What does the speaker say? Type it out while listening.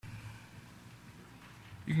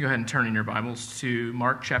You can go ahead and turn in your Bibles to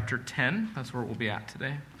Mark chapter 10. That's where we'll be at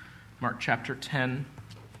today. Mark chapter 10.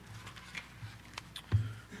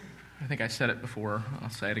 I think I said it before. I'll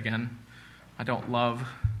say it again. I don't love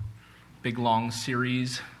big, long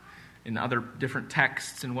series in other different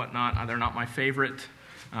texts and whatnot. They're not my favorite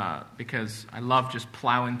because I love just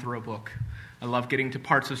plowing through a book. I love getting to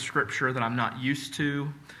parts of Scripture that I'm not used to.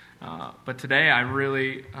 But today I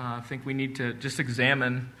really think we need to just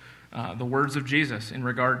examine the words of Jesus in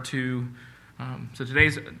regard to, so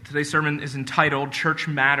today's sermon is entitled Church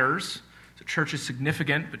Matters. So church is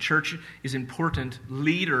significant, but church is important.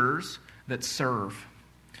 Leaders that serve.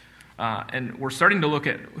 And we're starting to look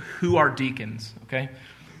at who are deacons, okay?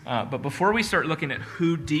 But before we start looking at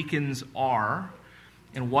who deacons are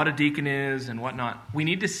and what a deacon is and whatnot, we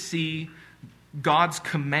need to see God's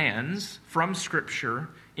commands from Scripture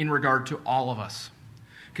in regard to all of us.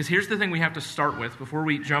 Because here's the thing we have to start with before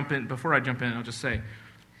I jump in, I'll just say,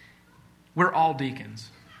 we're all deacons,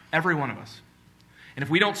 every one of us. And if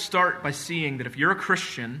we don't start by seeing that if you're a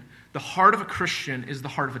Christian, the heart of a Christian is the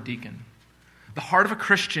heart of a deacon. The heart of a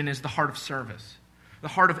Christian is the heart of service. The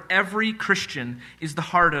heart of every Christian is the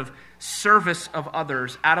heart of service of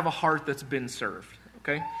others out of a heart that's been served.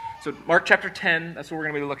 Okay? So Mark chapter 10, that's what we're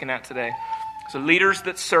going to be looking at today. So leaders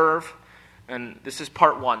that serve. And this is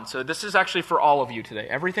part one. So this is actually for all of you today.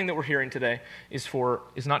 Everything that we're hearing today is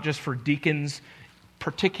not just for deacons,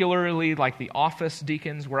 particularly like the office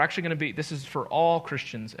deacons. We're actually going to be, this is for all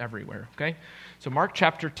Christians everywhere, okay? So Mark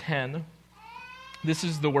chapter 10, this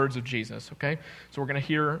is the words of Jesus, okay? So we're going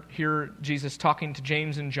to hear Jesus talking to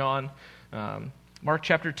James and John. Mark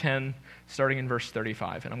chapter 10, starting in verse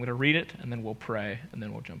 35. And I'm going to read it, and then we'll pray, and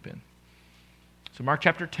then we'll jump in. So Mark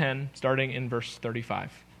chapter 10, starting in verse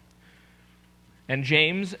 35. And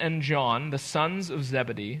James and John, the sons of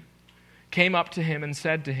Zebedee, came up to him and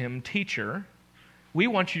said to him, "Teacher, we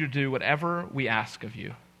want you to do whatever we ask of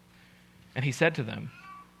you." And he said to them,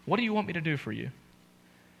 "What do you want me to do for you?"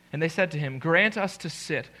 And they said to him, "Grant us to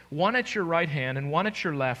sit, one at your right hand and one at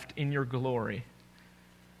your left, in your glory."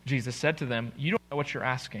 Jesus said to them, "You don't know what you're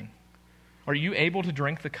asking. Are you able to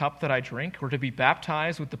drink the cup that I drink, or to be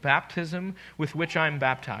baptized with the baptism with which I am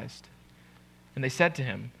baptized?" And they said to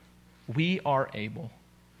him, "We are able."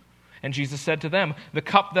 And Jesus said to them, "The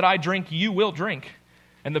cup that I drink you will drink,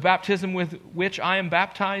 and the baptism with which I am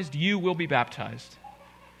baptized you will be baptized.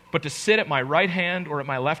 But to sit at my right hand or at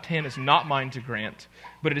my left hand is not mine to grant,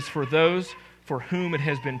 but it is for those for whom it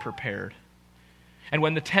has been prepared." And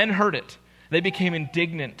when the 10 heard it, they became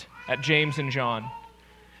indignant at James and John.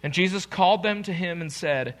 And Jesus called them to him and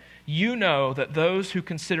said, "You know that those who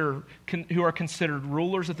are considered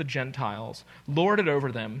rulers of the Gentiles lord it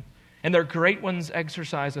over them, and their great ones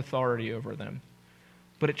exercise authority over them.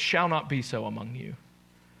 But it shall not be so among you.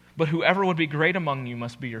 But whoever would be great among you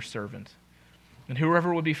must be your servant. And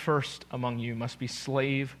whoever would be first among you must be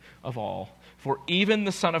slave of all. For even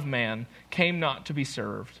the Son of Man came not to be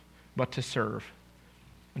served, but to serve,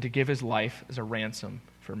 and to give his life as a ransom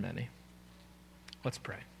for many." Let's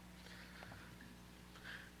pray.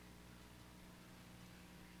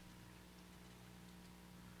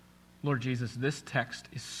 Lord Jesus, this text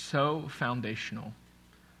is so foundational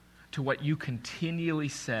to what you continually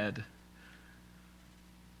said.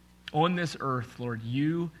 On this earth, Lord,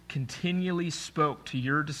 you continually spoke to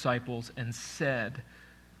your disciples and said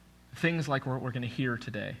things like what we're going to hear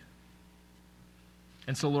today.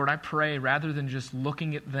 And so, Lord, I pray, rather than just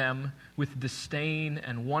looking at them with disdain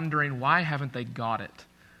and wondering, why haven't they got it?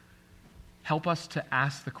 Help us to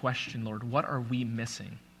ask the question, Lord, what are we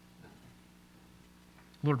missing?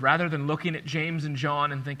 Lord, rather than looking at James and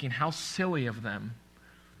John and thinking, how silly of them,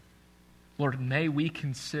 Lord, may we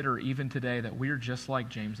consider even today that we're just like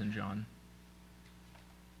James and John.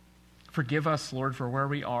 Forgive us, Lord, for where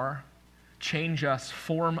we are. Change us,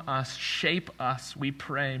 form us, shape us, we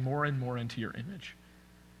pray, more and more into your image.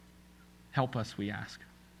 Help us, we ask.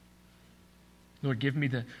 Lord, give me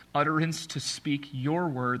the utterance to speak your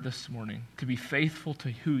word this morning, to be faithful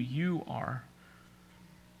to who you are.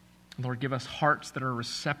 Lord, give us hearts that are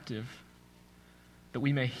receptive, that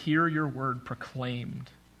we may hear your word proclaimed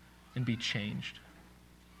and be changed.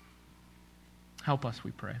 Help us,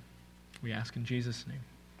 we pray. We ask in Jesus' name.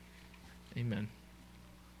 Amen.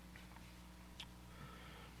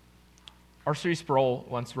 R.C. Sproul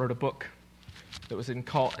once wrote a book that was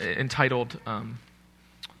entitled, I'm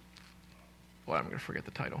going to forget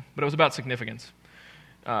the title, but it was about significance.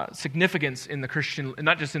 Significance in the Christian,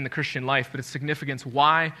 not just in the Christian life, but it's significance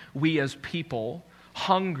why we as people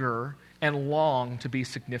hunger and long to be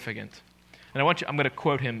significant. And I'm going to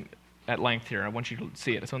quote him at length here. I want you to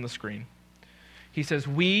see it. It's on the screen. He says,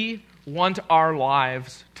 we want our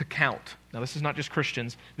lives to count. Now, this is not just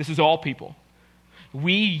Christians. This is all people.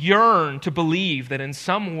 We yearn to believe that in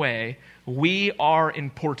some way we are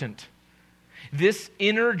important. This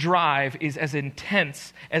inner drive is as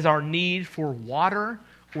intense as our need for water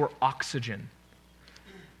or oxygen.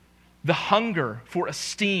 The hunger for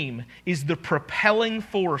esteem is the propelling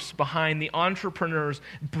force behind the entrepreneur's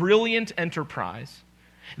brilliant enterprise,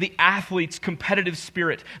 the athlete's competitive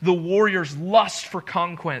spirit, the warrior's lust for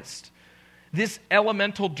conquest. This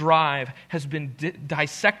elemental drive has been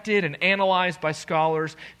dissected and analyzed by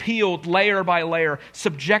scholars, peeled layer by layer,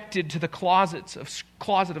 subjected to the closet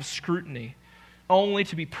of scrutiny, only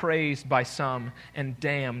to be praised by some and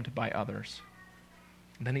damned by others.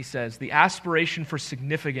 And then he says, the aspiration for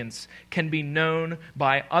significance can be known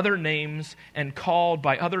by other names and called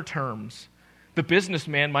by other terms. The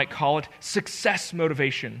businessman might call it success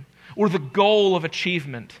motivation or the goal of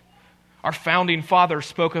achievement. Our founding father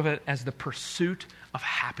spoke of it as the pursuit of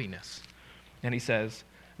happiness. And he says,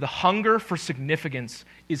 the hunger for significance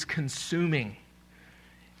is consuming.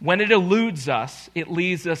 When it eludes us, it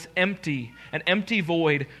leaves us empty, an empty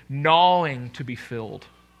void gnawing to be filled.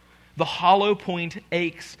 The hollow point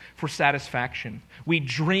aches for satisfaction. We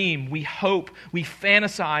dream, we hope, we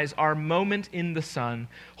fantasize our moment in the sun,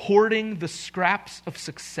 hoarding the scraps of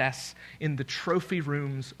success in the trophy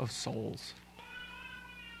rooms of souls.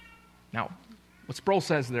 Now, what Sproul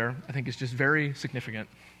says there, I think, is just very significant.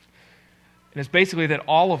 And it's basically that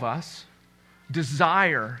all of us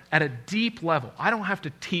desire at a deep level. I don't have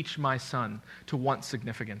to teach my son to want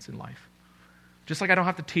significance in life. Just like I don't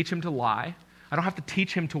have to teach him to lie. I don't have to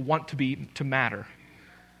teach him to want to matter.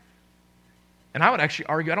 And I would actually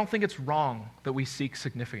argue, I don't think it's wrong that we seek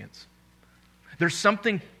significance. There's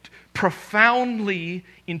something profoundly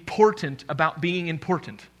important about being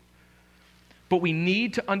important. But we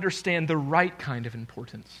need to understand the right kind of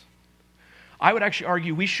importance. I would actually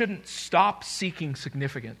argue we shouldn't stop seeking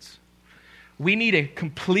significance. We need a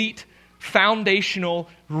complete foundational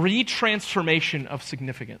retransformation of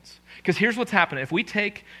significance. Because here's what's happening. If we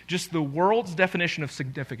take just the world's definition of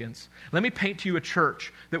significance, let me paint to you a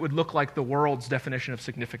church that would look like the world's definition of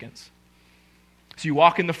significance. So you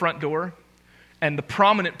walk in the front door, and the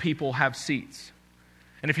prominent people have seats.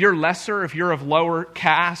 And if you're lesser, if you're of lower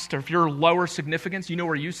caste, or if you're lower significance, you know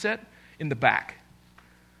where you sit? In the back.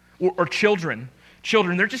 Or children.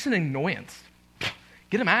 Children, they're just an annoyance.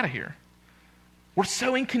 Get them out of here. We're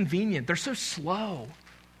so inconvenient. They're so slow.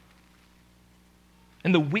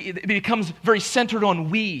 And it becomes very centered on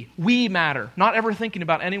we. We matter. Not ever thinking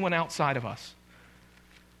about anyone outside of us.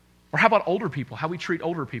 Or how about older people? How we treat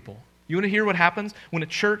older people. You want to hear what happens when a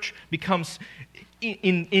church becomes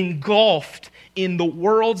engulfed in the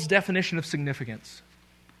world's definition of significance?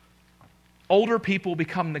 Older people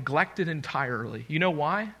become neglected entirely. You know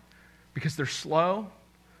why? Because they're slow.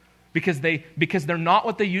 Because they're not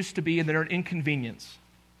what they used to be, and they're an inconvenience.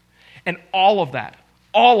 And all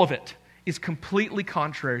of it is completely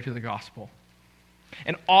contrary to the gospel.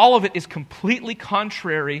 And all of it is completely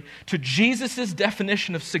contrary to Jesus'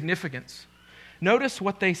 definition of significance. Notice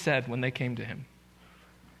what they said when they came to him.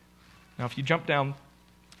 Now, if you jump down,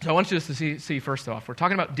 so I want you to see first off, we're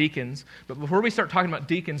talking about deacons, but before we start talking about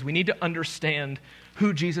deacons, we need to understand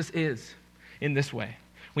who Jesus is in this way.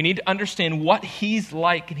 We need to understand what he's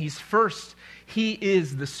like, and he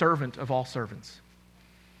is the servant of all servants.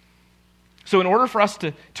 So in order for us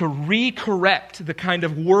to recorrect the kind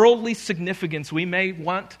of worldly significance we may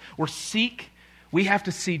want or seek, we have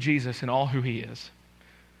to see Jesus in all who he is.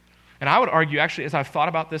 And I would argue, actually, as I've thought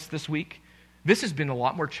about this week, this has been a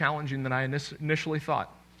lot more challenging than I initially thought.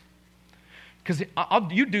 Because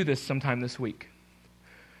you do this sometime this week.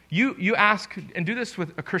 You ask, and do this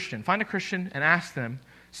with a Christian. Find a Christian and ask them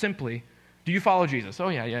simply, do you follow Jesus? Oh,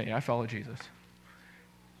 yeah, I follow Jesus.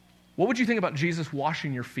 What would you think about Jesus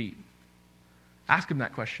washing your feet? Ask him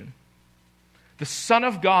that question. The Son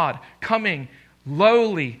of God coming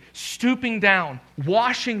lowly, stooping down,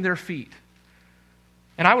 washing their feet.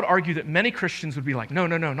 And I would argue that many Christians would be like, no,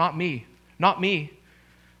 not me.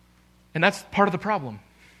 And that's part of the problem.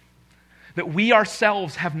 That we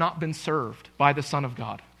ourselves have not been served by the Son of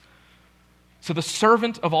God. So the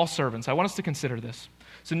servant of all servants. I want us to consider this.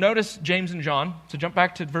 So notice James and John. So jump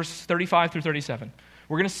back to verse 35 through 37.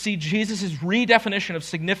 We're going to see Jesus' redefinition of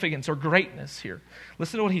significance or greatness here.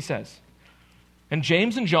 Listen to what he says. And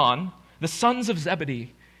James and John, the sons of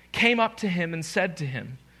Zebedee, came up to him and said to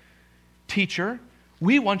him, Teacher,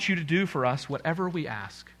 we want you to do for us whatever we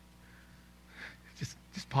ask.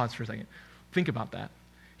 Just pause for a second. Think about that.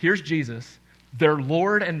 Here's Jesus, their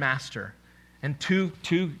Lord and Master. And two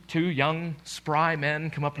young, spry men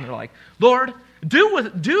come up and they're like, Lord,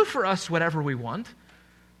 Do for us whatever we want.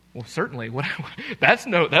 Well, certainly. That's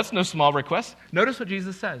no small request. Notice what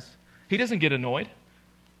Jesus says. He doesn't get annoyed.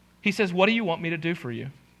 He says, what do you want me to do for you?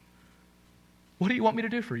 What do you want me to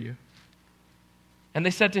do for you? And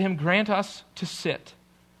they said to him, grant us to sit,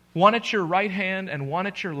 one at your right hand and one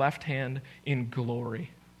at your left hand in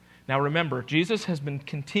glory. Now remember, Jesus has been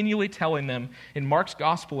continually telling them, in Mark's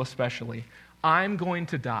gospel especially, I'm going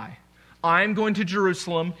to die. I'm going to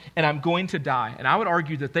Jerusalem, and I'm going to die. And I would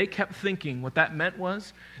argue that they kept thinking what that meant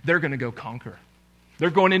was they're going to go conquer. They're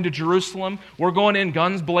going into Jerusalem. We're going in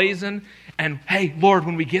guns blazing. And hey, Lord,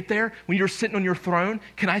 when we get there, when you're sitting on your throne,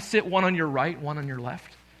 can I sit one on your right, one on your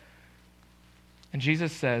left? And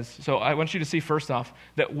Jesus says, so I want you to see first off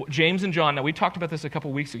that James and John, now we talked about this a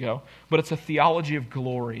couple weeks ago, but it's a theology of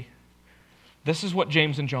glory. This is what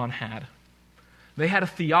James and John had. They had a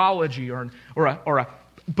theology or a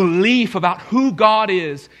belief about who God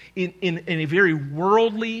is in a very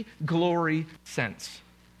worldly glory sense.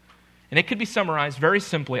 And it could be summarized very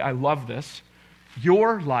simply. I love this.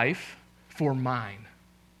 Your life for mine.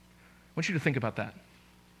 I want you to think about that.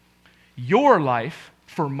 Your life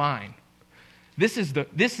for mine. This is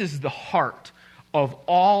the heart of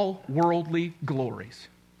all worldly glories.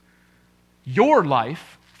 Your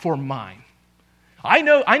life for mine. I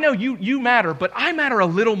know you matter, but I matter a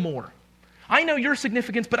little more. I know your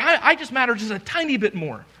significance, but I just matter just a tiny bit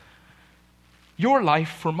more. Your life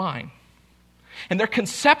for mine. And their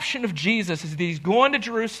conception of Jesus is that he's going to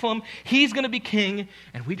Jerusalem, he's going to be king,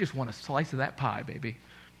 and we just want a slice of that pie, baby.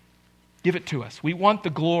 Give it to us. We want the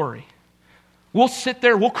glory. We'll sit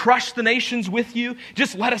there, we'll crush the nations with you.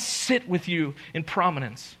 Just let us sit with you in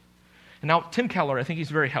prominence. And now, Tim Keller, I think he's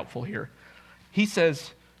very helpful here. He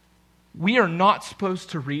says, we are not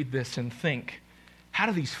supposed to read this and think, how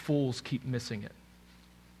do these fools keep missing it?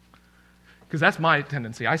 Because that's my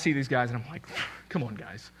tendency. I see these guys and I'm like, come on,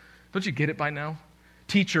 guys. Don't you get it by now?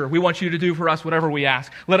 Teacher, we want you to do for us whatever we ask.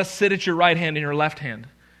 Let us sit at your right hand and your left hand.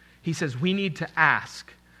 He says, we need to ask,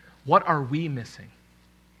 what are we missing?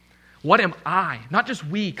 What am I, not just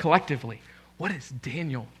we collectively, what is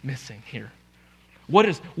Daniel missing here? What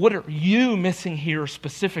are you missing here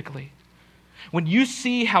specifically? When you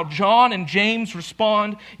see how John and James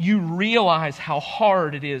respond, you realize how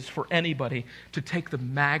hard it is for anybody to take the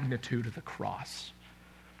magnitude of the cross.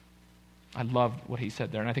 I love what he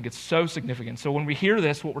said there, and I think it's so significant. So when we hear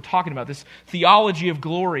this, what we're talking about, this theology of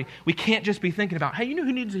glory, we can't just be thinking about, hey, you know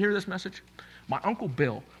who needs to hear this message? My Uncle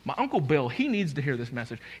Bill. My Uncle Bill, he needs to hear this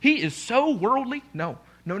message. He is so worldly. No.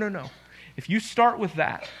 If you start with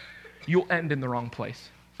that, you'll end in the wrong place.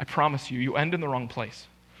 I promise you, you'll end in the wrong place.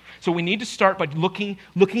 So we need to start by looking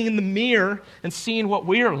in the mirror and seeing what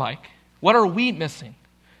we're like. What are we missing?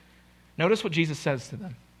 Notice what Jesus says to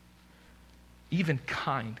them. Even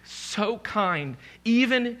kind, so kind,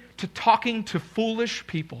 even to talking to foolish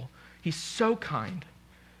people. He's so kind.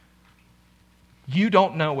 You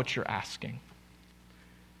don't know what you're asking.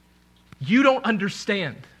 You don't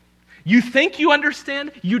understand. You think you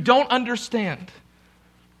understand, you don't understand.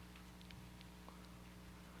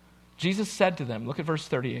 Jesus said to them, look at verse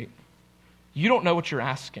 38, you don't know what you're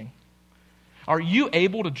asking. Are you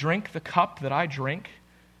able to drink the cup that I drink,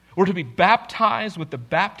 or to be baptized with the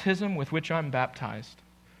baptism with which I'm baptized?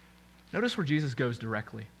 Notice where Jesus goes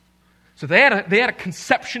directly. So they had a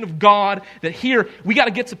conception of God that here, we got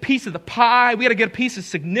to get a piece of the pie, we got to get a piece of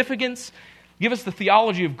significance, give us the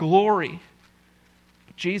theology of glory.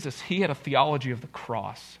 But Jesus, he had a theology of the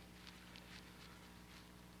cross.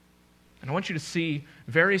 And I want you to see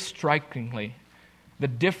very strikingly the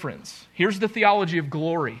difference. Here's the theology of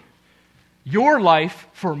glory. Your life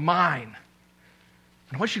for mine.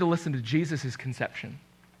 And I want you to listen to Jesus' conception.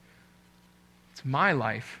 It's my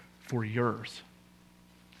life for yours.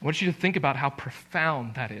 I want you to think about how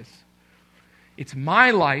profound that is. It's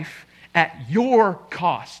my life at your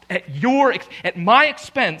cost, at my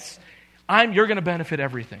expense. You're going to benefit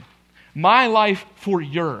everything. My life for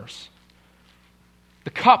yours. The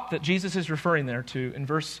cup that Jesus is referring there to in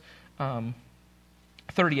verse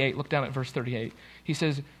 38, look down at verse 38. He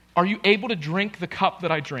says, are you able to drink the cup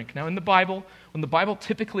that I drink? Now in the Bible, when the Bible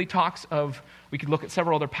typically talks of, we could look at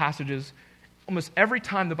several other passages, almost every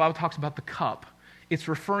time the Bible talks about the cup, it's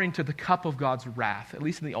referring to the cup of God's wrath, at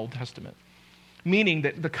least in the Old Testament. Meaning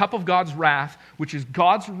that the cup of God's wrath, which is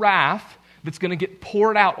God's wrath that's going to get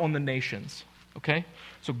poured out on the nations. Okay?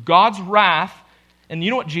 So God's wrath, and you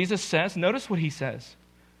know what Jesus says? Notice what he says.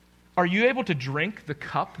 Are you able to drink the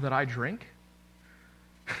cup that I drink?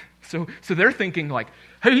 So they're thinking like,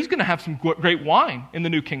 hey, he's going to have some great wine in the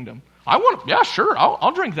new kingdom. Sure,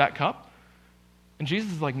 I'll drink that cup. And Jesus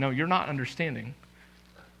is like, no, you're not understanding.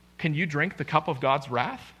 can you drink the cup of God's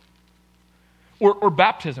wrath? Or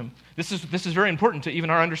baptism. This is very important to even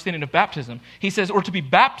our understanding of baptism. He says, or to be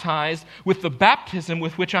baptized with the baptism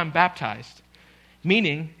with which I'm baptized,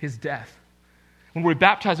 meaning his death. When we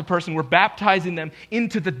baptize a person, we're baptizing them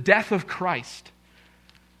into the death of Christ.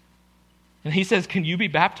 And he says, can you be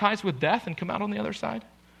baptized with death and come out on the other side?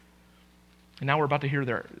 And now we're about to hear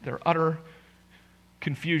their utter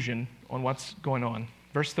confusion on what's going on.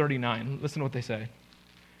 Verse 39, listen to what they say.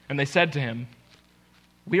 And they said to him,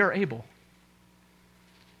 we are able.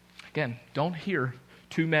 Again, don't hear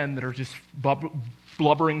two men that are just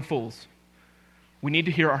blubbering fools. We need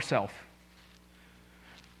to hear ourselves.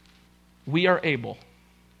 We are able.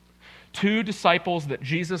 Two disciples that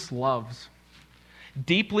Jesus loves,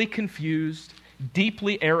 deeply confused,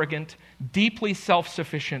 deeply arrogant, deeply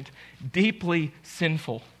self-sufficient, deeply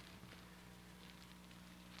sinful.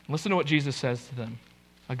 Listen to what Jesus says to them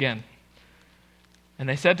again. And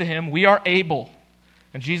they said to him, we are able.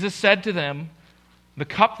 And Jesus said to them, the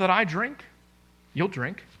cup that I drink, you'll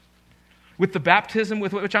drink. With the baptism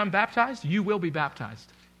with which I'm baptized, you will be baptized.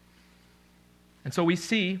 And so we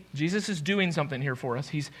see Jesus is doing something here for us.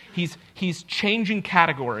 He's changing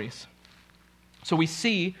categories. So we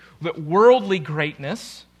see that worldly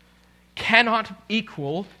greatness cannot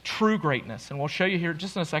equal true greatness. And we'll show you here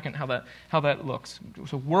just in a second how that looks.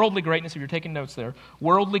 So worldly greatness, if you're taking notes there,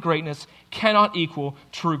 worldly greatness cannot equal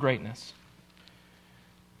true greatness.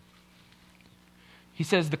 He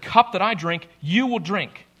says, the cup that I drink, you will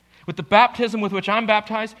drink. With the baptism with which I'm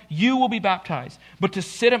baptized, you will be baptized. But to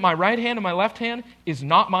sit at my right hand and my left hand is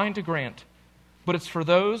not mine to grant, but it's for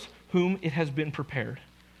those whom it has been prepared.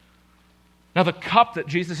 Now, the cup that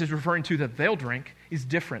Jesus is referring to that they'll drink is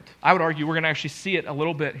different. I would argue we're going to actually see it a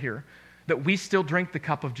little bit here, that we still drink the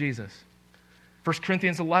cup of Jesus. 1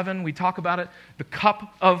 Corinthians 11, we talk about it. The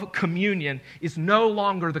cup of communion is no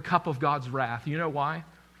longer the cup of God's wrath. You know why?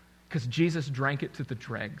 Because Jesus drank it to the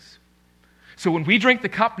dregs. So when we drink the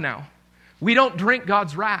cup now, we don't drink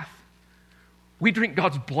God's wrath. We drink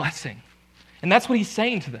God's blessing. And that's what he's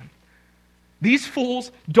saying to them. These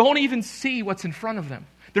fools don't even see what's in front of them.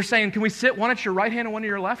 They're saying, can we sit one at your right hand and one at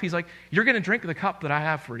your left? He's like, you're going to drink the cup that I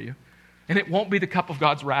have for you. And it won't be the cup of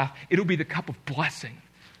God's wrath. It'll be the cup of blessing.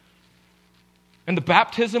 And the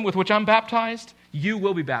baptism with which I'm baptized, you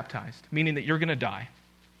will be baptized, meaning that you're going to die.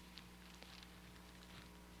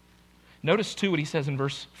 Notice, too, what he says in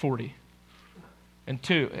verse 40. And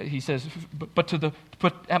 2, he says,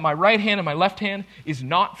 but at my right hand and my left hand is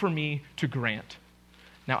not for me to grant.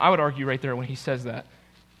 Now, I would argue right there when he says that,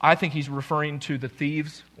 I think he's referring to the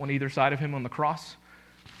thieves on either side of him on the cross.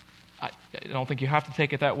 I don't think you have to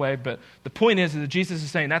take it that way, but the point is that Jesus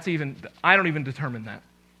is saying, I don't even determine that.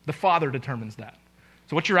 The Father determines that.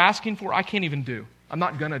 So what you're asking for, I can't even do. I'm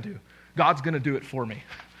not going to do. God's going to do it for me.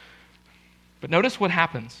 But notice what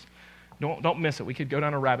happens. Don't miss it. We could go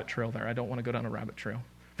down a rabbit trail there. I don't want to go down a rabbit trail.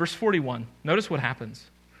 Verse 41, notice what happens.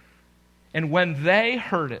 And when they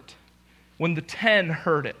heard it, when the 10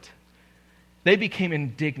 heard it, they became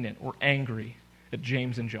indignant or angry at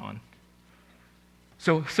James and John.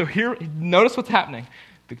 So here, notice what's happening.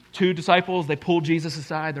 The two disciples, they pull Jesus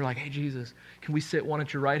aside. They're like, hey, Jesus, can we sit one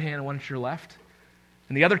at your right hand and one at your left?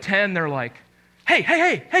 And the other 10, they're like,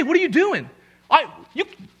 hey, what are you doing?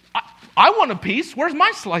 I want a piece. Where's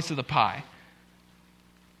my slice of the pie?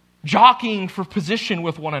 Jockeying for position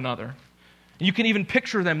with one another. You can even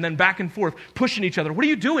picture them then back and forth, pushing each other. What are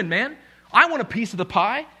you doing, man? I want a piece of the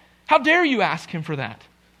pie. How dare you ask him for that?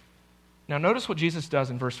 Now notice what Jesus does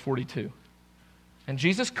in verse 42. And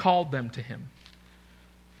Jesus called them to him.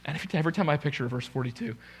 And every time I picture verse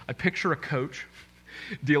 42, I picture a coach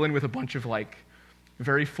dealing with a bunch of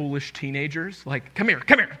very foolish teenagers. Like, come here.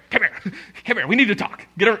 We need to talk.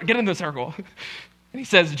 Get in the circle. And he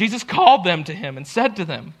says, Jesus called them to him and said to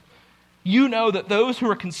them, you know that those who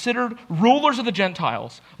are considered rulers of the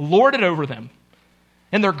Gentiles lord it over them,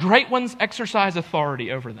 and their great ones exercise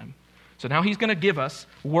authority over them. So now he's going to give us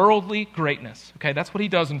worldly greatness. Okay, that's what he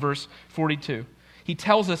does in verse 42. He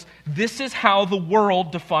tells us this is how the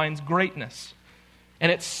world defines greatness.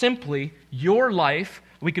 And it's simply your life.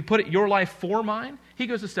 We could put it your life for mine. He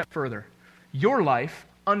goes a step further. Your life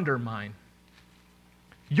under mine.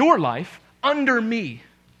 Your life under me.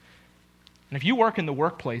 And if you work in the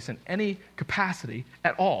workplace in any capacity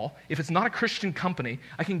at all, if it's not a Christian company,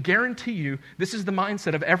 I can guarantee you this is the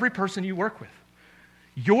mindset of every person you work with.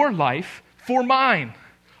 Your life for mine.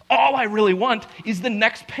 All I really want is the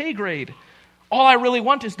next pay grade. All I really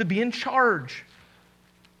want is to be in charge.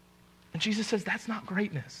 And Jesus says that's not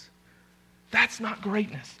greatness. That's not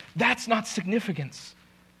greatness. That's not significance.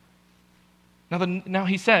 Now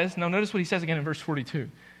notice what he says again in verse 42.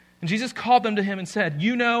 And Jesus called them to him and said,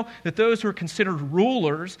 you know that those who are considered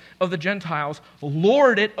rulers of the Gentiles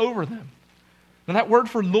lord it over them. Now that word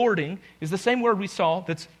for lording is the same word we saw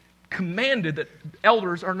that's commanded that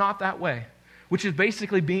elders are not that way, which is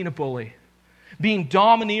basically being a bully, being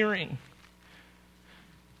domineering.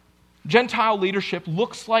 Gentile leadership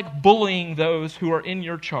looks like bullying those who are in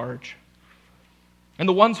your charge. And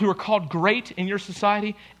the ones who are called great in your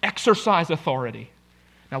society exercise authority.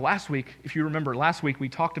 Now last week, if you remember, we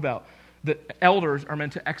talked about that elders are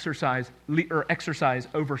meant to exercise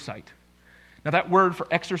oversight. Now that word for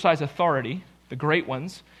exercise authority, the great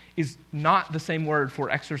ones, is not the same word for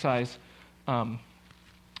exercise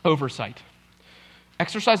oversight.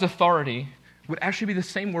 Exercise authority would actually be the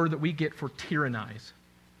same word that we get for tyrannize.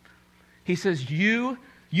 He says, you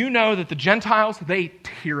know that the Gentiles, they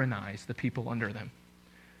tyrannize the people under them,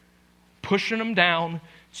 pushing them down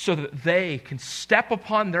so that they can step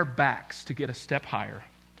upon their backs to get a step higher.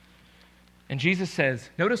 And Jesus says,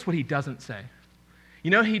 notice what he doesn't say.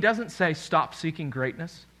 You know, he doesn't say, stop seeking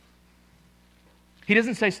greatness. He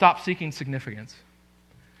doesn't say, stop seeking significance.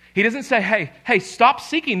 He doesn't say, hey, stop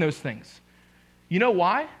seeking those things. You know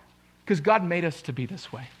why? Because God made us to be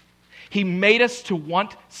this way. He made us to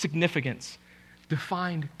want significance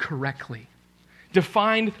defined correctly,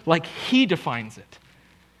 defined like he defines it.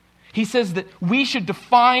 He says that we should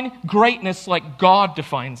define greatness like God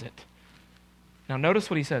defines it. Now notice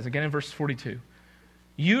what he says again in verse 42.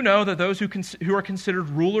 You know that those who are considered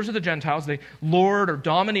rulers of the Gentiles, they lord or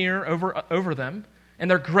domineer over them,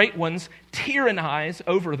 and their great ones tyrannize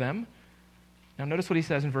over them. Now notice what he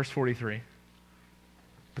says in verse 43.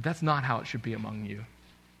 But that's not how it should be among you.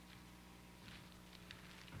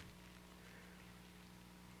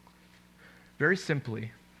 Very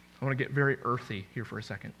simply, I want to get very earthy here for a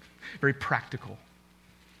second. Very practical.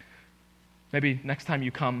 Maybe next time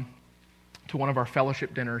you come to one of our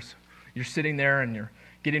fellowship dinners, you're sitting there and you're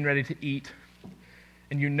getting ready to eat,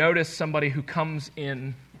 and you notice somebody who comes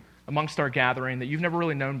in amongst our gathering that you've never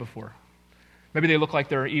really known before. Maybe they look like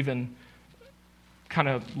they're even kind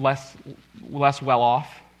of less well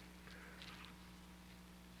off.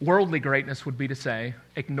 Worldly greatness would be to say,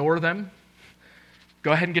 ignore them,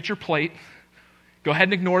 go ahead and get your plate, go ahead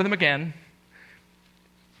and ignore them again,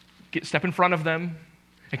 step in front of them,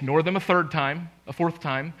 ignore them a third time, a fourth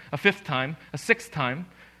time, a fifth time, a sixth time,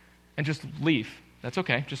 and just leave. That's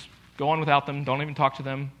okay. Just go on without them. Don't even talk to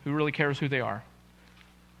them. Who really cares who they are?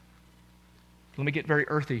 Let me get very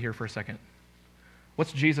earthy here for a second.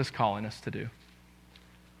 What's Jesus calling us to do?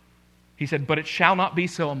 He said, but it shall not be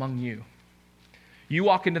so among you. You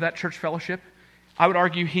walk into that church fellowship, I would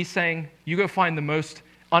argue he's saying, you go find the most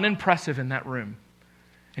unimpressive in that room,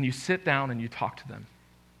 and you sit down and you talk to them.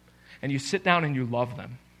 And you sit down and you love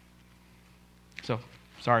them. So,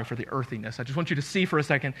 sorry for the earthiness. I just want you to see for a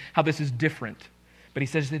second how this is different. But he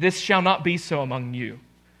says, this shall not be so among you.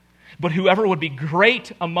 But whoever would be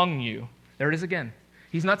great among you, there it is again.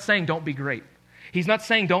 He's not saying don't be great. He's not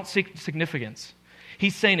saying don't seek significance.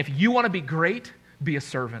 He's saying if you want to be great, be a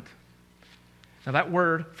servant. Now that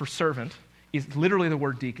word for servant is literally the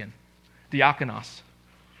word deacon, diakonos.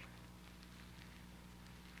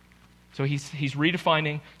 So he's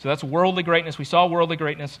redefining. So that's worldly greatness. We saw worldly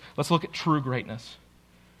greatness. Let's look at true greatness.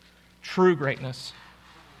 True greatness.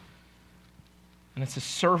 And it's a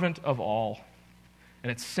servant of all.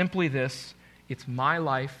 And it's simply this. It's my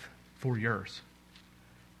life for yours.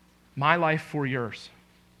 My life for yours.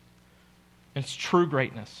 And it's true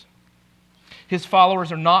greatness. His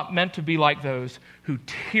followers are not meant to be like those who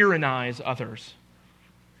tyrannize others.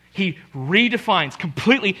 He redefines,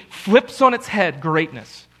 completely flips on its head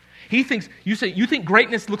greatness. He thinks, you think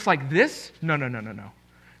greatness looks like this? No.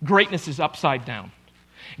 Greatness is upside down.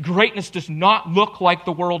 Greatness does not look like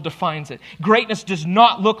the world defines it. Greatness does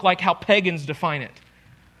not look like how pagans define it.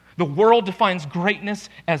 The world defines greatness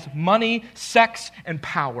as money, sex, and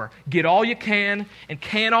power. Get all you can, and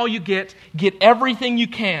can all you get everything you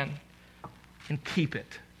can, and keep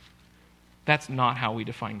it. That's not how we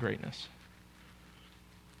define greatness.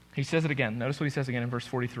 He says it again. Notice what he says again in verse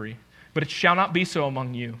 43. But it shall not be so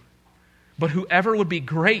among you. But whoever would be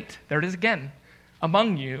great, there it is again,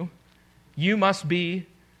 among you, whoever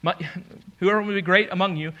would be great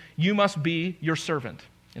among you, you must be your servant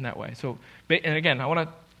in that way. So, and again, I want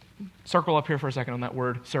to circle up here for a second on that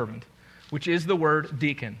word servant, which is the word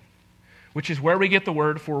deacon, which is where we get the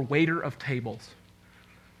word for waiter of tables.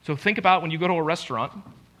 So think about when you go to a restaurant,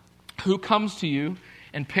 who comes to you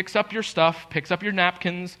and picks up your stuff, picks up your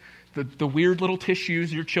napkins, the weird little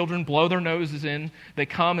tissues your children blow their noses in. They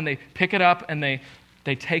come and they pick it up and they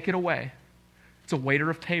take it away. It's a waiter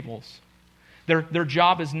of tables. Their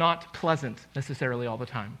job is not pleasant necessarily all the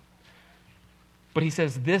time. But he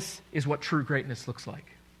says this is what true greatness looks like.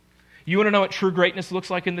 You want to know what true greatness looks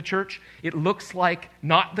like in the church? It looks like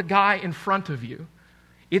not the guy in front of you.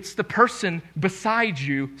 It's the person beside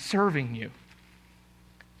you serving you.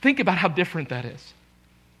 Think about how different that is.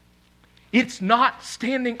 It's not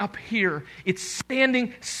standing up here. It's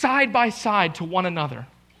standing side by side to one another.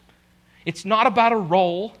 It's not about a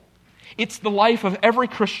role. It's the life of every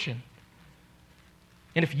Christian.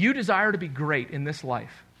 And if you desire to be great in this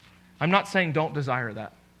life, I'm not saying don't desire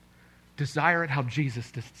that. Desire it how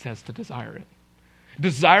Jesus says to desire it.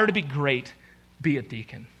 Desire to be great, be a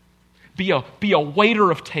deacon. Be a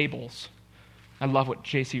waiter of tables. I love what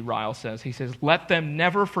J.C. Ryle says. He says, let them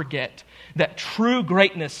never forget that true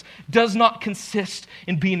greatness does not consist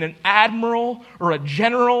in being an admiral or a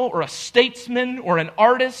general or a statesman or an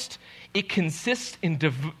artist. It consists in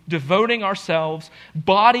devoting ourselves,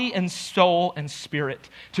 body and soul and spirit,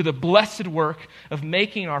 to the blessed work of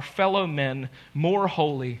making our fellow men more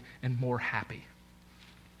holy and more happy.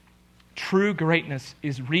 True greatness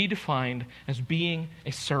is redefined as being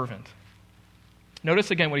a servant.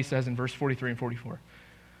 Notice again what he says in verse 43 and 44.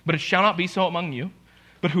 But it shall not be so among you,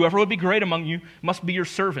 but whoever would be great among you must be your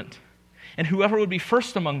servant, and whoever would be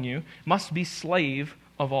first among you must be slave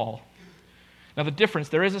of all. Now the difference,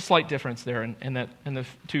 there is a slight difference there in the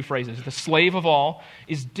two phrases. The slave of all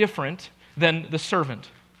is different than the servant.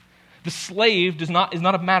 The slave is not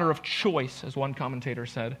a matter of choice, as one commentator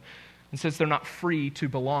said, and says they're not free to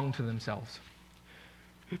belong to themselves.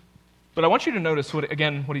 But I want you to notice what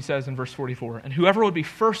he says in verse 44. And whoever would be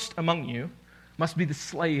first among you must be the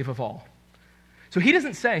slave of all. So he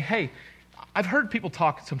doesn't say, hey, I've heard people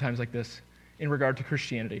talk sometimes like this in regard to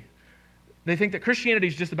Christianity. They think that Christianity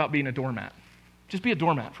is just about being a doormat. Just be a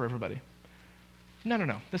doormat for everybody.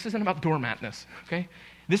 No. This isn't about doormatness, okay?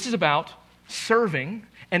 This is about serving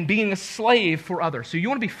and being a slave for others. So you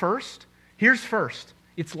want to be first? Here's first.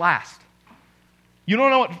 It's last. You don't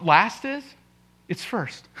know what last is? It's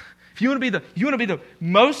first. If you want to be the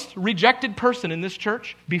most rejected person in this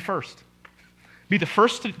church, be first. Be the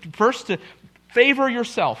first to favor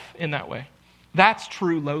yourself in that way. That's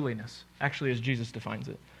true lowliness, actually, as Jesus defines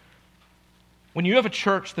it. When you have a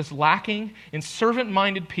church that's lacking in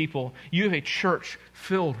servant-minded people, you have a church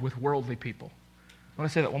filled with worldly people. I want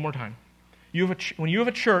to say that one more time. When you have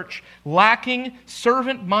a church lacking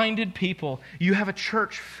servant-minded people, you have a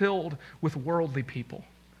church filled with worldly people.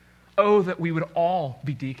 Oh, that we would all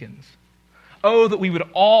be deacons. Oh, that we would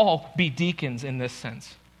all be deacons in this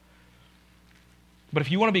sense. But if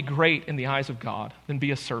you want to be great in the eyes of God, then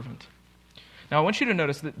be a servant. Now, I want you to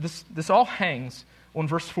notice that this all hangs on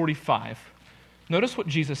verse 45. Notice what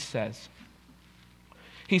Jesus says.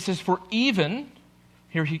 He says, for even,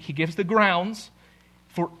 here he gives the grounds,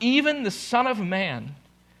 for even the Son of Man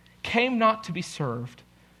came not to be served,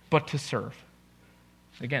 but to serve.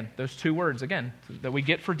 Again, those two words, that we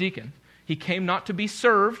get for deacon. He came not to be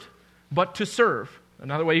served, but to serve.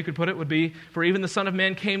 Another way you could put it would be, for even the Son of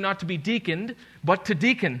Man came not to be deaconed, but to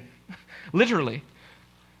deacon. Literally.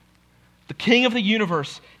 The King of the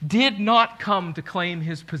universe did not come to claim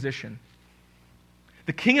his position.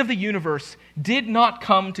 The King of the universe did not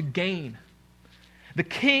come to gain. The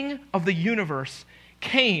King of the universe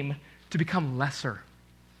came to become lesser.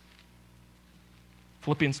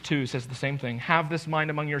 Philippians 2 says the same thing. Have this mind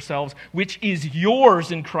among yourselves, which is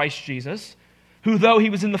yours in Christ Jesus, who though he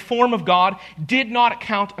was in the form of God, did not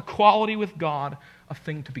account equality with God a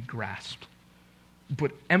thing to be grasped,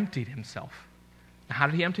 but emptied himself. Now, how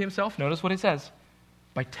did he empty himself? Notice what it says.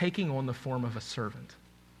 By taking on the form of a servant.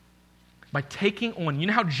 By taking on, you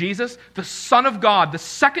know how Jesus, the Son of God, the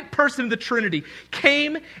second person of the Trinity,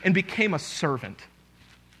 came and became a servant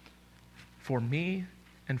for me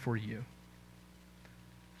and for you.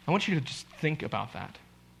 I want you to just think about that.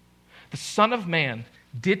 The Son of Man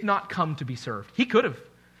did not come to be served. He could have.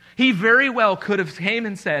 He very well could have came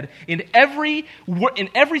and said, in every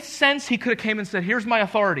sense, he could have came and said, here's my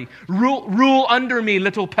authority. Rule under me,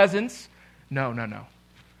 little peasants. No.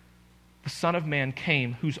 The Son of Man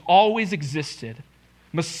came, who's always existed,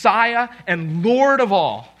 Messiah and Lord of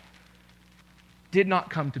all, did not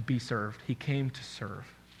come to be served. He came to serve.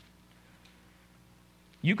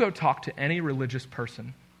 You go talk to any religious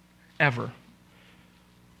person, ever,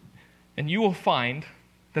 and you will find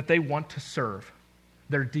that they want to serve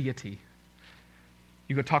their deity.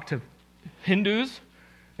 You go talk to Hindus,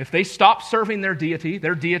 if they stop serving their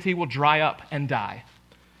deity will dry up and die.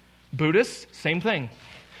 Buddhists, same thing.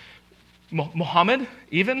 Muhammad,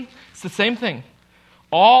 even, it's the same thing.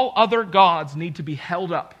 All other gods need to be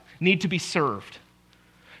held up, need to be served.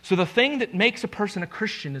 So the thing that makes a person a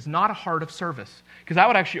Christian is not a heart of service. Because I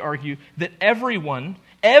would actually argue that everyone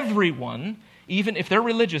even if they're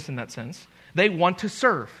religious in that sense, they want to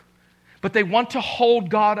serve. But they want to hold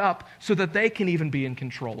God up so that they can even be in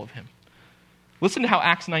control of him. Listen to how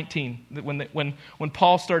Acts 19, when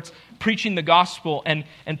Paul starts preaching the gospel and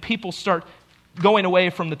people start going away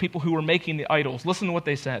from the people who were making the idols. Listen to what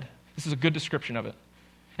they said. This is a good description of it.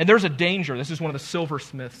 And there's a danger. This is one of the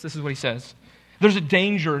silversmiths. This is what he says. There's a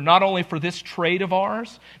danger not only for this trade of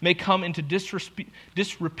ours may come into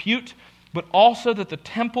disrepute, but also that the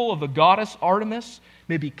temple of the goddess Artemis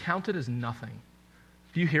may be counted as nothing.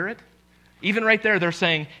 Do you hear it? Even right there, they're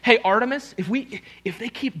saying, hey, Artemis, if they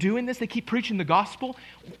keep doing this, they keep preaching the gospel,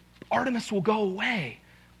 Artemis will go away.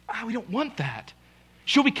 We don't want that.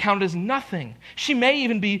 She'll be counted as nothing. She may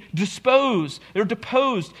even be deposed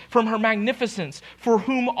from her magnificence, for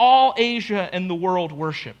whom all Asia and the world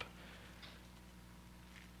worship.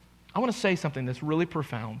 I want to say something that's really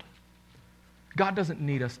profound. God doesn't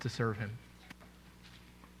need us to serve him.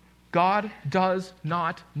 God does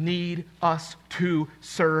not need us to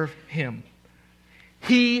serve him.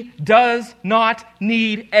 He does not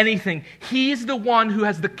need anything. He's the one who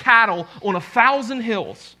has the cattle on 1,000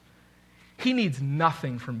 hills. He needs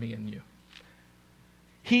nothing from me and you.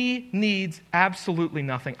 He needs absolutely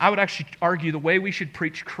nothing. I would actually argue the way we should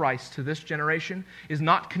preach Christ to this generation is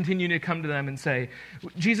not continuing to come to them and say,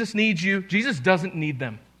 Jesus needs you. Jesus doesn't need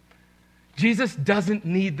them. Jesus doesn't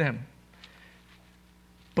need them.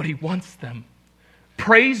 But he wants them.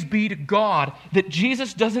 Praise be to God that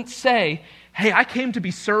Jesus doesn't say, hey, I came to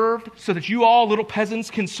be served so that you all little peasants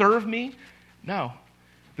can serve me. No.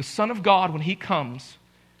 The Son of God, when he comes,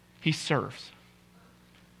 he serves.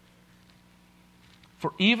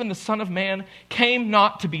 For even the Son of Man came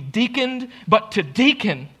not to be deaconed, but to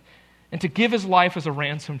deacon, and to give his life as a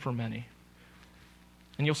ransom for many.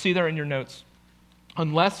 And you'll see there in your notes,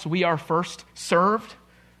 unless we are first served,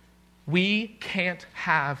 we can't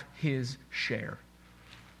have his share.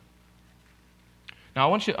 Now, I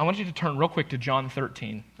want you to turn real quick to John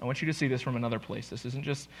 13. I want you to see this from another place. This isn't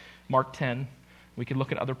just Mark 10. We could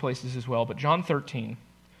look at other places as well. But John 13,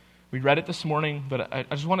 we read it this morning, but I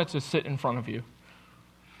just wanted to sit in front of you.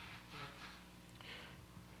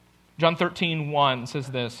 John 13:1 says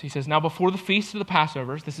this. He says, now before the feast of the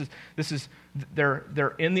Passovers,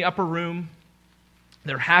 they're in the upper room.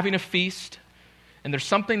 They're having a feast. And there's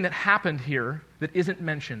something that happened here that isn't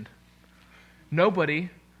mentioned. Nobody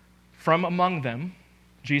from among them,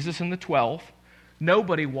 Jesus and the 12,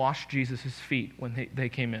 nobody washed Jesus' feet when they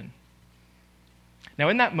came in. Now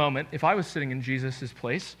in that moment, if I was sitting in Jesus'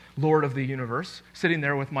 place, Lord of the universe, sitting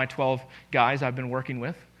there with my 12 guys I've been working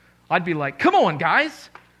with, I'd be like, come on guys,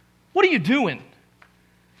 what are you doing?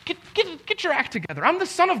 Get your act together. I'm the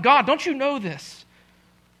Son of God, don't you know this?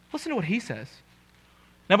 Listen to what he says.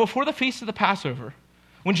 Now before the feast of the Passover,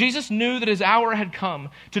 when Jesus knew that his hour had come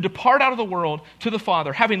to depart out of the world to the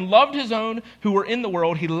Father, having loved his own who were in the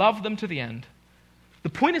world, he loved them to the end. The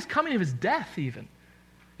point is coming of his death even.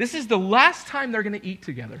 This is the last time they're going to eat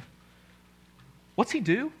together. What's he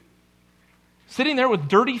do? Sitting there with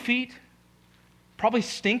dirty feet, probably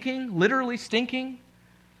stinking, literally stinking.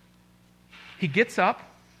 He gets up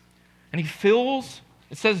and he fills.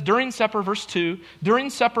 It says during supper, verse 2, during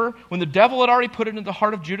supper, when the devil had already put it into the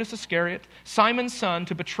heart of Judas Iscariot, Simon's son,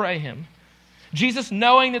 to betray him, Jesus,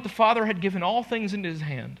 knowing that the Father had given all things into his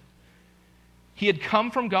hand, he had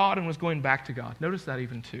come from God and was going back to God. Notice that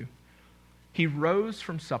even too. He rose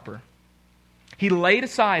from supper. He laid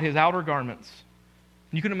aside his outer garments.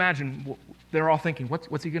 And you can imagine, they're all thinking,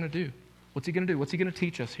 what's he going to do? What's he going to do? What's he going to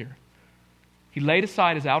teach us here? He laid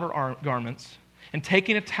aside his outer garments, and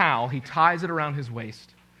taking a towel, he ties it around his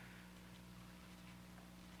waist.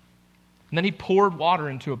 And then he poured water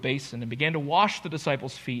into a basin and began to wash the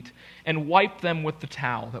disciples' feet and wipe them with the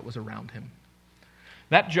towel that was around him.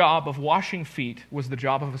 That job of washing feet was the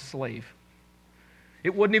job of a slave.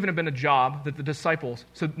 It wouldn't even have been a job that the disciples,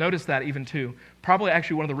 so notice that even too, probably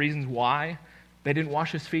actually one of the reasons why they didn't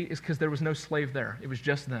wash his feet is because there was no slave there. It was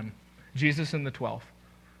just them, Jesus and the 12.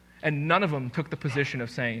 And none of them took the position of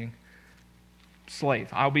saying, slave,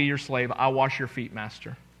 I'll be your slave, I'll wash your feet,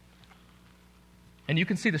 master. And you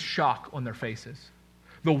can see the shock on their faces.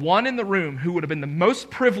 The one in the room who would have been the most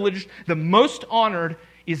privileged, the most honored,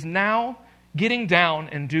 is now getting down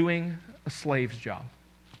and doing a slave's job.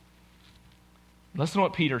 Listen to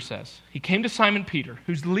what Peter says. He came to Simon Peter,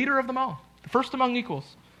 who's the leader of them all, the first among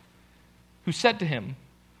equals, who said to him,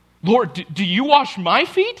 Lord, do you wash my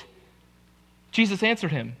feet? Jesus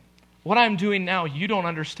answered him, what I'm doing now you don't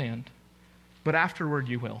understand, but afterward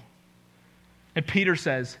you will. And Peter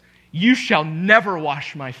says, you shall never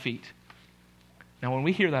wash my feet. Now when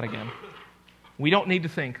we hear that again, We don't need to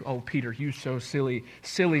think, oh, Peter, you so silly,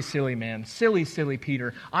 silly, silly man. Silly, silly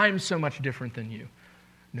Peter. I'm so much different than you.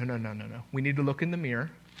 No. We need to look in the mirror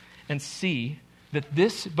and see that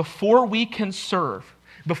this, before we can serve,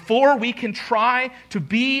 before we can try to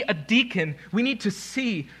be a deacon, we need to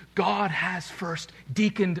see God has first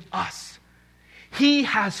deaconed us. He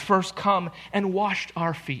has first come and washed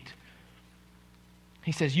our feet.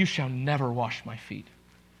 He says, you shall never wash my feet.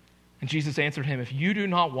 And Jesus answered him, if you do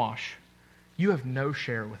not wash, you have no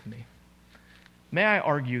share with me. May I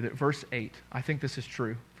argue that verse 8, I think this is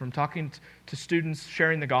true. From talking to students,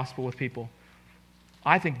 sharing the gospel with people,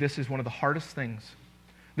 I think this is one of the hardest things.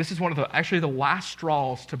 This is one of the last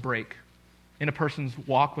straws to break in a person's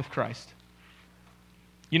walk with Christ.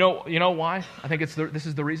 You know why? I think this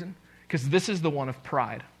is the reason. Because this is the one of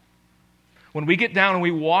pride. When we get down and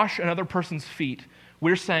we wash another person's feet,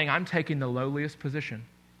 we're saying, I'm taking the lowliest position.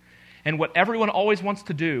 And what everyone always wants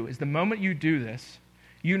to do is the moment you do this,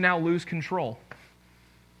 you now lose control.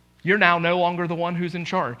 You're now no longer the one who's in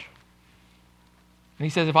charge. And he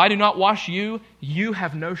says, if I do not wash you, you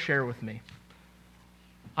have no share with me.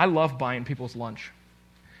 I love buying people's lunch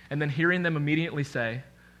and then hearing them immediately say,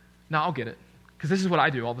 no, I'll get it. Because this is what I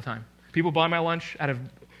do all the time. People buy my lunch out of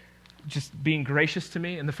just being gracious to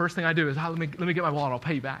me, and the first thing I do is, let me get my wallet, I'll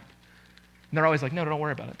pay you back. And they're always like, no, don't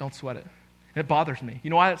worry about it, don't sweat it. And it bothers me. You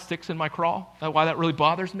know why that sticks in my craw? Why that really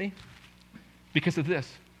bothers me? Because of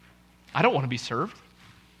this. I don't want to be served.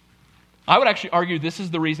 I would actually argue this is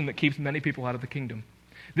the reason that keeps many people out of the kingdom.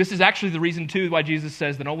 This is actually the reason, too, why Jesus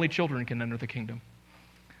says that only children can enter the kingdom.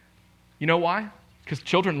 You know why? Because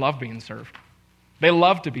children love being served. They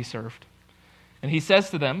love to be served. And he says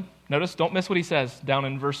to them, notice, don't miss what he says down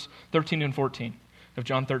in verse 13 and 14 of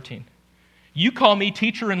John 13. You call me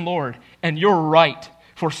teacher and Lord, and you're right,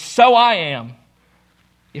 for so I am.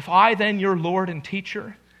 If I then, your Lord and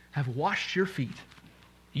teacher, have washed your feet,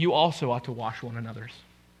 you also ought to wash one another's.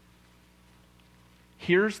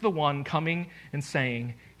 Here's the one coming and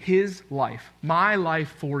saying, his life, my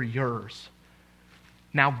life for yours.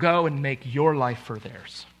 Now go and make your life for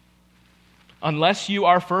theirs. Unless you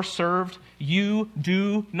are first served, you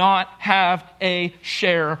do not have a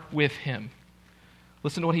share with him.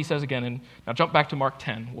 Listen to what he says again. And now jump back to Mark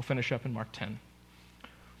 10. We'll finish up in Mark 10.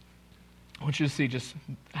 I want you to see just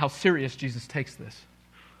how serious Jesus takes this.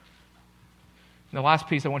 And the last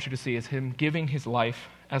piece I want you to see is him giving his life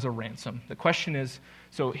as a ransom. The question is,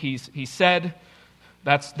 so he said,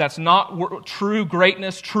 that's not true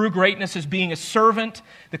greatness. True greatness is being a servant.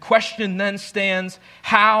 The question then stands,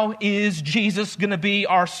 how is Jesus going to be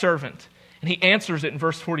our servant? And he answers it in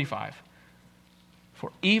verse 45.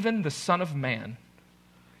 For even the Son of Man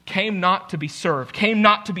came not to be served, came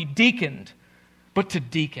not to be deaconed, but to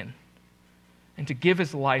deacon, and to give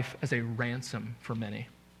his life as a ransom for many.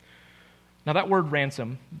 Now that word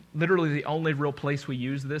ransom, literally the only real place we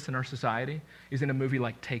use this in our society is in a movie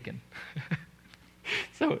like Taken.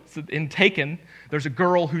 So in Taken, there's a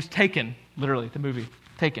girl who's taken, literally, the movie,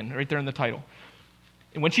 Taken, right there in the title.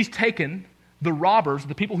 And when she's taken, the robbers,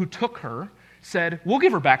 the people who took her, said, we'll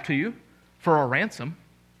give her back to you for a ransom.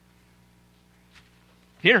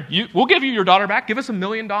 Here, we'll give you your daughter back. Give us $1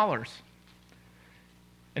 million.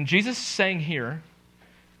 And Jesus is saying here,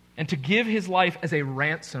 and to give his life as a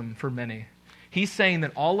ransom for many. He's saying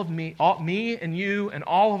that me and you and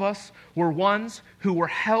all of us were ones who were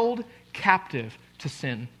held captive to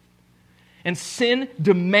sin. And sin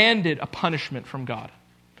demanded a punishment from God.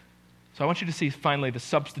 So I want you to see finally the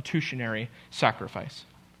substitutionary sacrifice.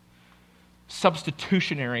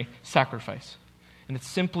 Substitutionary sacrifice. And it's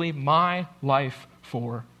simply my life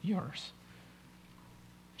for yours.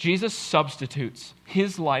 Jesus substitutes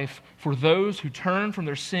his life for those who turn from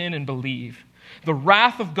their sin and believe. The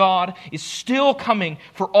wrath of God is still coming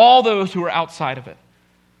for all those who are outside of it.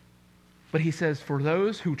 But he says, for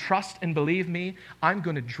those who trust and believe me, I'm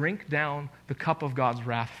going to drink down the cup of God's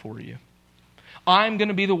wrath for you. I'm going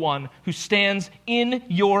to be the one who stands in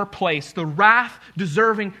your place. The wrath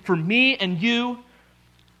deserving for me and you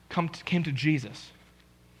came to Jesus.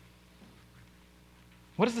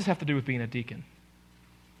 What does this have to do with being a deacon?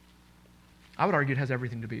 I would argue it has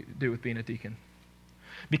everything to do with being a deacon.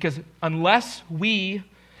 Because unless we,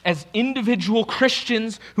 as individual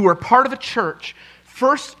Christians who are part of a church,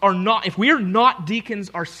 if we are not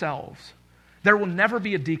deacons ourselves, there will never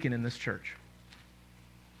be a deacon in this church.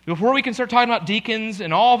 Before we can start talking about deacons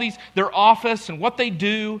and all these, their office and what they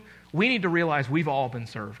do, we need to realize we've all been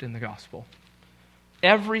served in the gospel.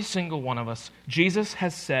 Every single one of us, Jesus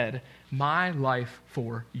has said, my life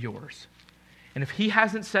for yours. And if he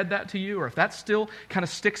hasn't said that to you, or if that still kind of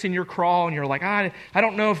sticks in your craw and you're like, I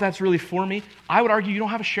don't know if that's really for me, I would argue you don't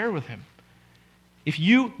have a share with him. if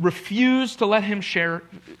you refuse to let him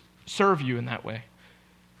serve you in that way,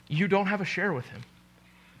 you don't have a share with him.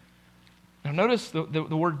 Now notice the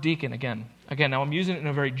word deacon again. Again, now I'm using it in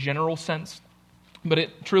a very general sense, but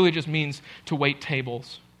it truly just means to wait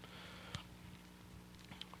tables.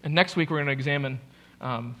 And next week we're going to examine...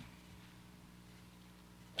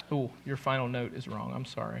 your final note is wrong. I'm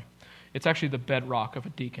sorry. It's actually the bedrock of a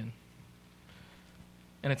deacon.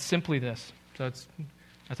 And it's simply this. So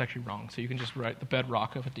that's actually wrong. So you can just write the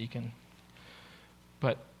bedrock of a deacon.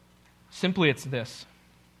 But simply it's this.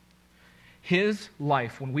 His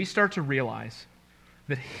life, when we start to realize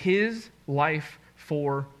that his life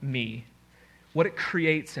for me, what it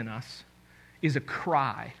creates in us is a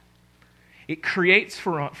cry. It creates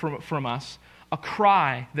from us a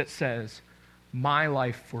cry that says, my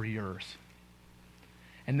life for yours.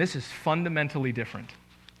 And this is fundamentally different.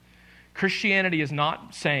 Christianity is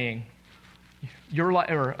not saying, your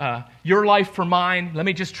life for mine, let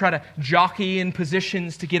me just try to jockey in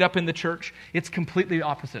positions to get up in the church. It's completely the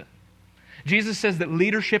opposite. Jesus says that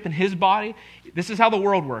leadership in his body, this is how the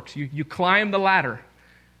world works. You climb the ladder.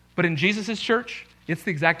 But in Jesus' church, it's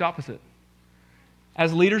the exact opposite.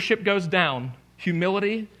 As leadership goes down,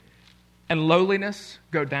 humility and lowliness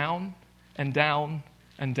go down and down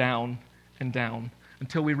and down and down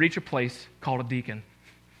until we reach a place called a deacon.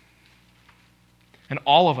 And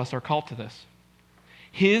all of us are called to this.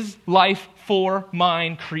 His life for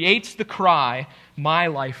mine creates the cry, my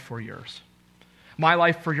life for yours. My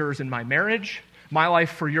life for yours in my marriage, my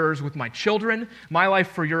life for yours with my children, my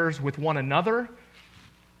life for yours with one another,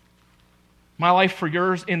 my life for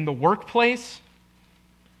yours in the workplace.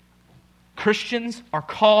 Christians are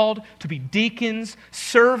called to be deacons,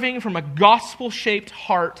 serving from a gospel-shaped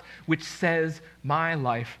heart which says, my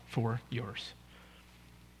life for yours.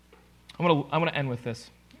 I'm going to end with this.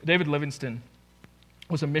 David Livingstone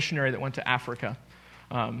was a missionary that went to Africa.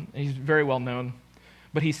 He's very well known.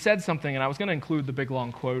 But he said something, and I was going to include the big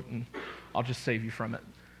long quote, and I'll just save you from it.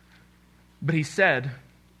 But he said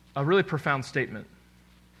a really profound statement.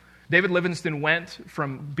 David Livingstone went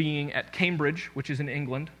from being at Cambridge, which is in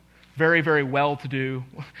England, very, very well-to-do.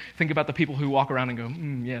 Think about the people who walk around and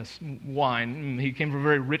go, yes, wine. He came from a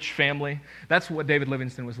very rich family. That's what David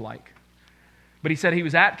Livingstone was like. But he said he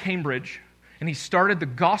was at Cambridge, and the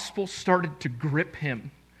gospel started to grip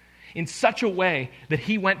him in such a way that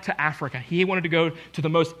he went to Africa. He wanted to go to the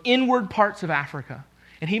most inward parts of Africa.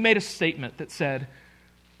 And he made a statement that said,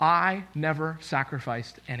 I never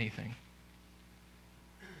sacrificed anything.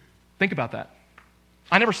 Think about that.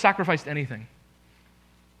 I never sacrificed anything.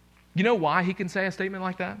 You know why he can say a statement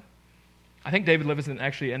like that? I think David Livingstone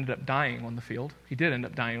actually ended up dying on the field. He did end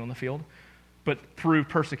up dying on the field. But through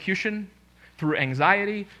persecution, through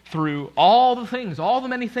anxiety, through all the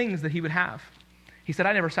many things that he would have, he said,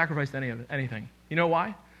 I never sacrificed anything. You know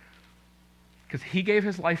why? Because he gave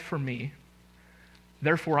his life for me.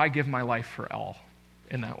 Therefore, I give my life for all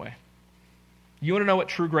in that way. You want to know what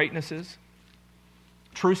true greatness is?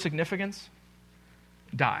 True significance?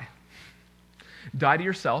 Die. Die to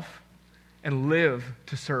yourself and live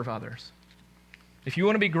to serve others. If you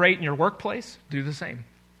want to be great in your workplace, do the same.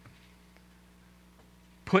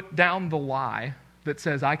 Put down the lie that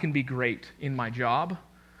says I can be great in my job,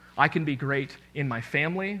 I can be great in my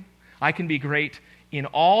family, I can be great in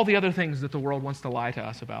all the other things that the world wants to lie to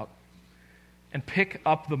us about, and pick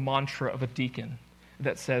up the mantra of a deacon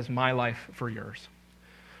that says, my life for yours.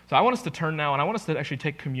 So I want us to turn now, and I want us to actually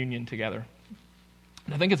take communion together.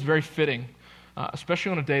 And I think it's very fitting,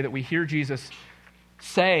 especially on a day that we hear Jesus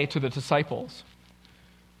say to the disciples,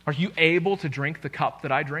 are you able to drink the cup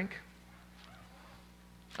that I drink?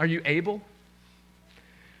 Are you able?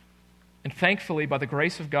 And thankfully, by the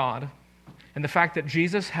grace of God, and the fact that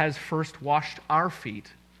Jesus has first washed our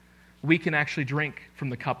feet, we can actually drink from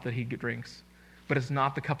the cup that he drinks. But it's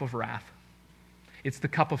not the cup of wrath. It's the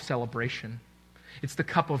cup of celebration. It's the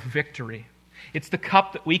cup of victory. It's the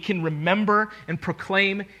cup that we can remember and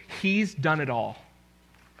proclaim he's done it all.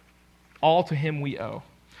 All to him we owe.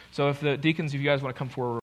 So if the deacons, if you guys want to come forward.